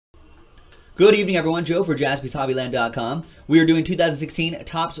Good evening, everyone. Joe for JaspysHobbyland.com. We are doing 2016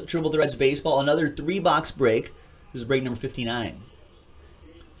 Topps Triple Threads Baseball, another 3-box break. This is break number 59.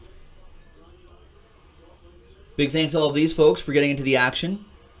 Big thanks to all of these folks for getting into the action.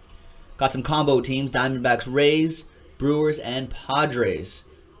 Got some combo teams, Diamondbacks, Rays, Brewers, and Padres.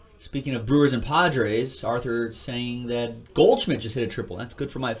 Speaking of Brewers and Padres, Arthur saying that Goldschmidt just hit a triple. That's good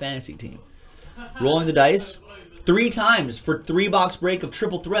for my fantasy team. Rolling the dice 3 times for 3-box break of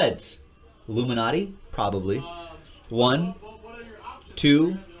triple threads. Illuminati? Probably. 1,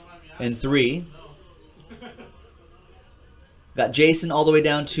 2, and 3. Got Jason all the way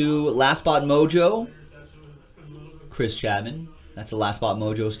down to Last Spot Mojo. Chris Chapman. That's the Last Spot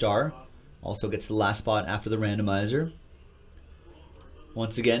Mojo star. Also gets the last spot after the randomizer.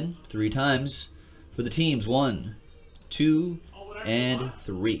 Once again, 3 times for the teams. 1, 2, and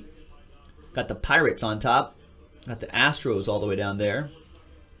 3. Got the Pirates on top. Got the Astros all the way down there.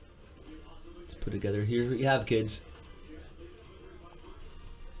 Let's put together. Here's what you have, kids.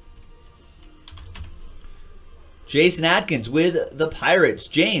 Jason Atkins with the Pirates.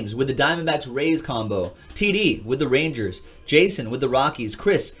 James with the Diamondbacks Rays combo. TD with the Rangers. Jason with the Rockies.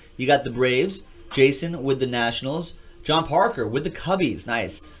 Chris, you got the Braves. Jason with the Nationals. John Parker with the Cubbies.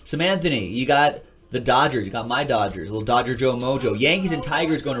 Nice. Samanthony, you got the Dodgers. You got my Dodgers. A little Dodger Joe Mojo. Yankees and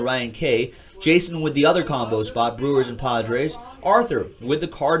Tigers going to Ryan K. Jason with the other combo spot. Brewers and Padres. Arthur with the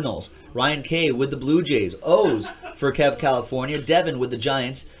Cardinals. Ryan K with the Blue Jays. O's for Kev California. Devin with the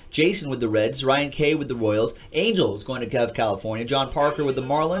Giants. Jason with the Reds. Ryan K with the Royals. Angels going to Kev California. John Parker with the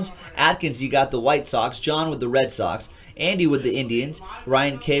Marlins. Atkins, you got the White Sox. John with the Red Sox. Andy with the Indians.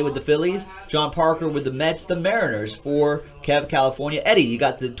 Ryan K with the Phillies. John Parker with the Mets. The Mariners for Kev California. Eddie, you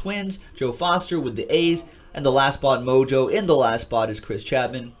got the Twins. Joe Foster with the A's. And the last spot Mojo. In the last spot is Chris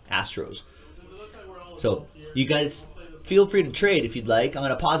Chapman. Astros. So, you guys feel free to trade if you'd like. I'm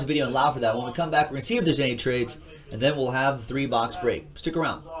going to pause the video and allow for that. When we come back, we're going to see if there's any trades. And then we'll have the 3-box break. Stick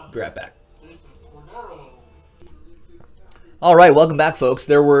around. Be right back. All right, welcome back, folks.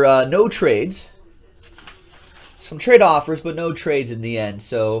 There were no trades. Some trade offers, but no trades in the end.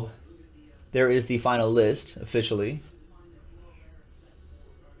 So there is the final list, officially.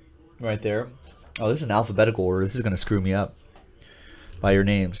 Right there. Oh, this is an alphabetical order. This is going to screw me up by your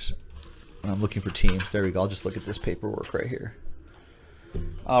names. I'm looking for teams. There we go. I'll just look at this paperwork right here.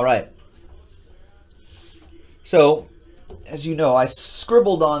 All right. So, as you know, I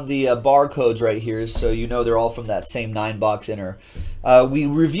scribbled on the barcodes right here, so you know they're all from that same 9-box inner. We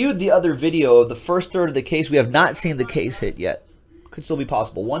reviewed the other video of the first third of the case. We have not seen the case hit yet. Could still be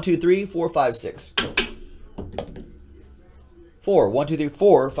possible. 1, 2, 3, 4, 5, 6. 4. 1, 2, 3,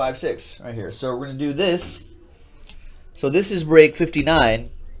 4, 5, 6. Right here. So we're going to do this. So this is break 59.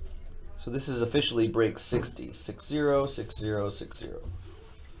 So this is officially break 60. 60, 60, 60.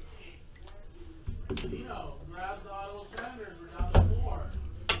 Grab the auto Sanders. We're down to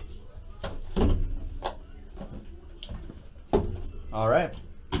 4. All right.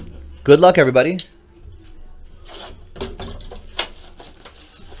 Good luck, everybody.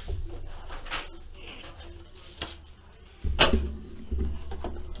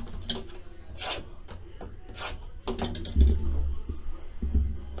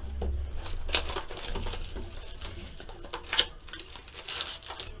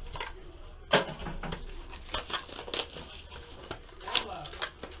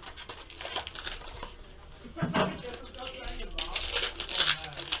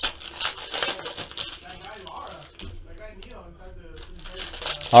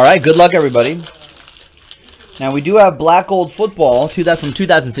 All right, good luck, everybody. Now, we do have Black Gold Football from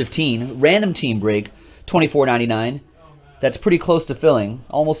 2015, random team break, $24.99. That's pretty close to filling,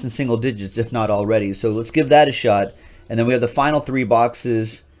 almost in single digits, if not already. So let's give that a shot. And then we have the final 3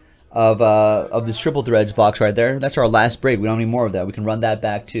 boxes of this Triple Threads box right there. That's our last break. We don't need more of that. We can run that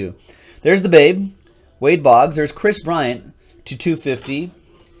back, too. There's the Babe, Wade Boggs. There's Chris Bryant to 250,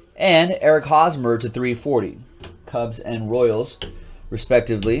 and Eric Hosmer to 340. Cubs and Royals,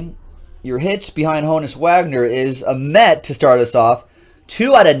 respectively. Your hits behind Honus Wagner is a Met to start us off.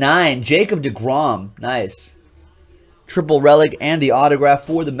 2 out of 9. Jacob deGrom. Nice. Triple relic and the autograph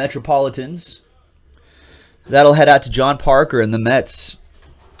for the Metropolitans. That'll head out to John Parker and the Mets.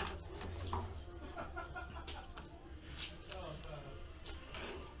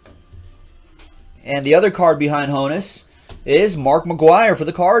 And the other card behind Honus is Mark McGwire for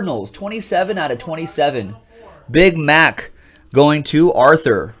the Cardinals. 27 out of 27. Big Mac going to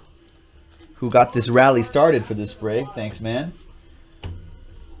Arthur, who got this rally started for this break. Thanks, man.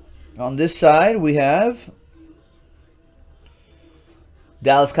 On this side, we have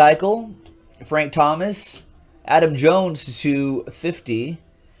Dallas Keuchel, Frank Thomas, Adam Jones to 50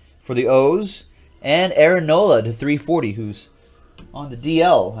 for for the O's. And Aaron Nola to 340, who's on the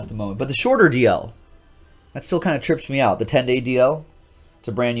DL at the moment. But the shorter DL, that still kind of trips me out. The 10-day DL, it's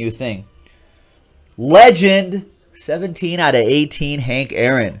a brand new thing. Legend, 17 out of 18, Hank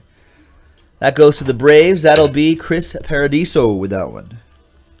Aaron. That goes to the Braves. That'll be Chris Paradiso with that one.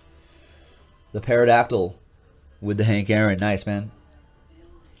 The Pterodactyl with the Hank Aaron. Nice, man.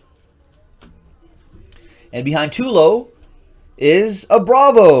 And behind Tulo is a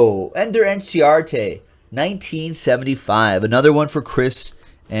Bravo. Ender Enciarte, 1975. Another one for Chris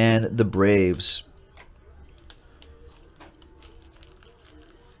and the Braves.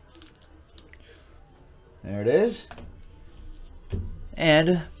 There it is.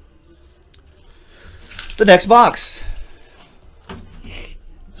 And the next box.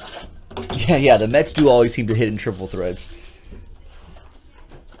 Yeah, the Mets do always seem to hit in triple threads.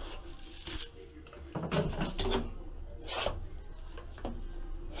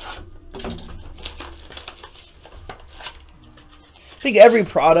 I think every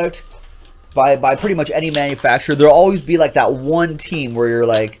product by pretty much any manufacturer, there'll always be like that one team where you're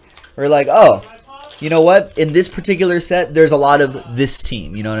like, oh, you know what? In this particular set, there's a lot of this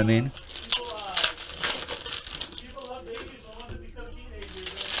team. You know what I mean?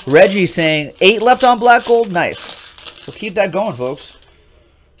 Reggie saying 8 left on black gold. Nice. So keep that going, folks.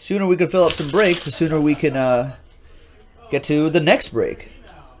 The sooner we can fill up some breaks, the sooner we can get to the next break,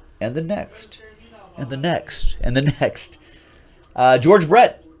 and the next, and the next, and the next. George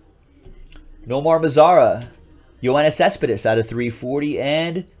Brett, Nomar Mazara, Yoenis Cespedes out of 340,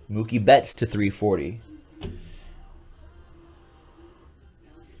 and Mookie Betts to 340.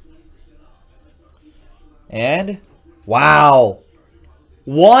 And, wow,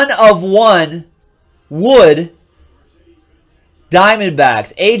 1 of 1 Wood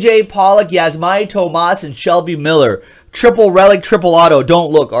Diamondbacks. AJ Pollock, Yasmani Tomas, and Shelby Miller. Triple relic, triple auto.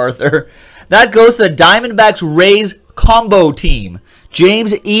 Don't look, Arthur. That goes to the Diamondbacks Rays combo team.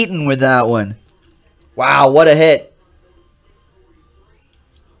 James Eaton with that one. Wow, what a hit.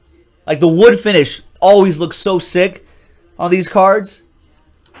 Like the wood finish always looks so sick on these cards.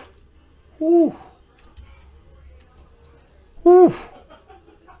 Woo. Woo.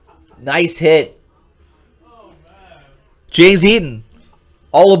 Nice hit. James Eaton.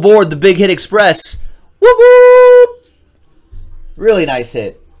 All aboard the Big Hit Express. Woo-hoo! Really nice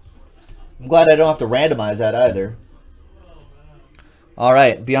hit. I'm glad I don't have to randomize that either. All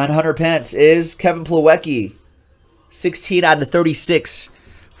right, behind Hunter Pence is Kevin Plawecki. 16 out of 36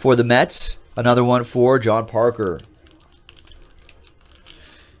 for the Mets. Another one for John Parker.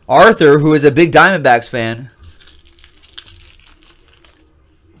 Arthur, who is a big Diamondbacks fan,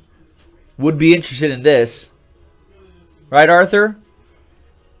 would be interested in this. Right, Arthur?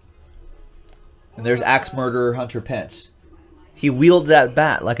 And there's Axe Murderer Hunter Pence. He wields that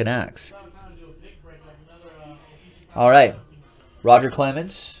bat like an axe. All right. Roger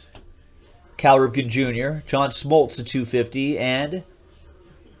Clemens, Cal Ripken Jr., John Smoltz to 250, and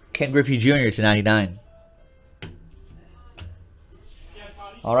Ken Griffey Jr. to 99.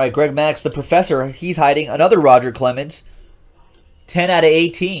 All right, Greg Max, the Professor, he's hiding. Another Roger Clemens, 10 out of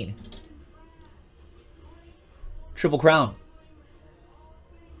 18. Triple Crown.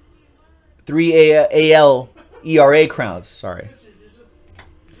 3 AL ERA crowns, sorry.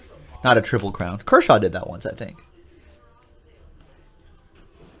 Not a Triple Crown. Kershaw did that once, I think.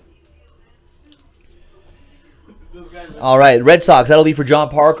 All right, Red Sox. That'll be for John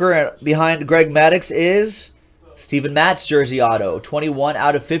Parker. And behind Greg Maddux is Steven Matz jersey auto. 21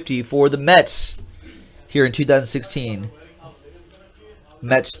 out of 50 for the Mets here in 2016.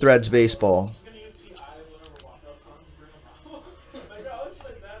 Mets Threads Baseball.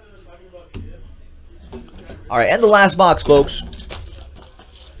 All right, and the last box, folks.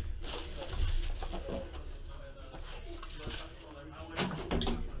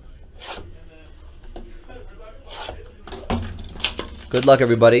 Good luck,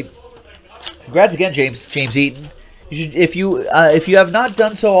 everybody. Congrats again, James Eaton. You should, if you have not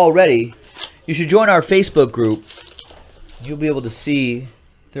done so already, you should join our Facebook group. You'll be able to see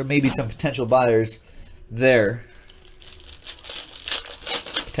there may be some potential buyers there.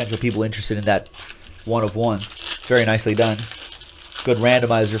 Potential people interested in that 1 of 1. Very nicely done. Good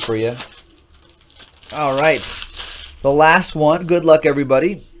randomizer for you. All right. The last one. Good luck,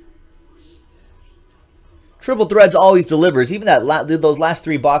 everybody. Triple Threads always delivers. Even those last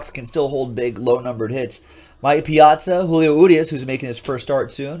 3 boxes can still hold big, low-numbered hits. Mike Piazza, Julio Urias, who's making his first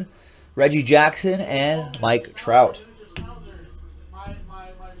start soon, Reggie Jackson, and Mike Trout.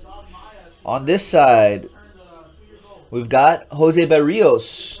 On this side, we've got Jose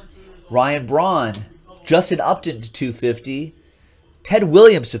Berrios, Ryan Braun, Justin Upton to 250, Ted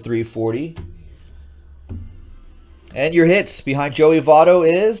Williams to 340. And your hits behind Joey Votto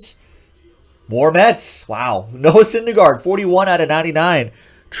is more Mets. Wow. Noah Syndergaard, 41 out of 99.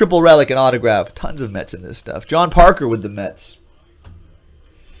 Triple relic and autograph. Tons of Mets in this stuff. John Parker with the Mets.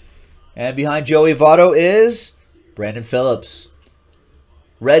 And behind Joey Votto is Brandon Phillips.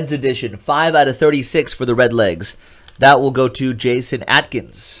 Reds edition, 5 out of 36 for the Red Legs. That will go to Jason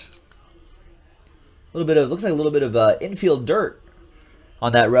Atkins. A little bit of, looks like a little bit of infield dirt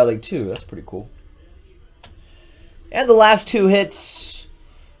on that relic too. That's pretty cool. And the last two hits,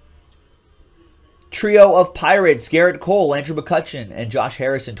 trio of Pirates, Garrett Cole, Andrew McCutchen, and Josh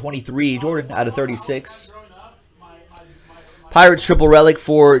Harrison, 23. Jordan out of 36. Pirates triple relic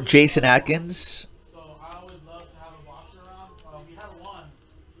for Jason Atkins. So I always love to have a box around. We had one.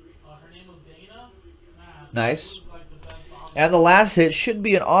 Her name was Dana. Man, Nice. like the best box. And the last hit should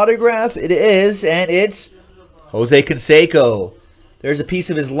be an autograph. It is, and it's Jose Canseco. There's a piece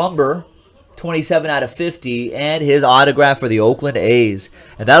of his lumber, 27 out of 50, and his autograph for the Oakland A's.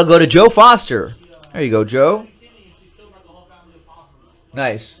 And that'll go to Joe Foster. There you go, Joe.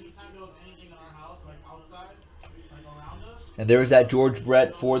 Nice. And there's that George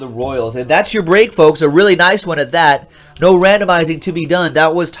Brett for the Royals. And that's your break, folks. A really nice one at that. No randomizing to be done.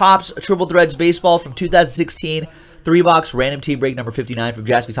 That was Topps Triple Threads Baseball from 2016. 3-box random team break number 59 from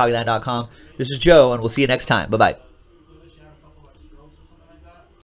JaspysHobbyland.com. This is Joe, and we'll see you next time. Bye-bye.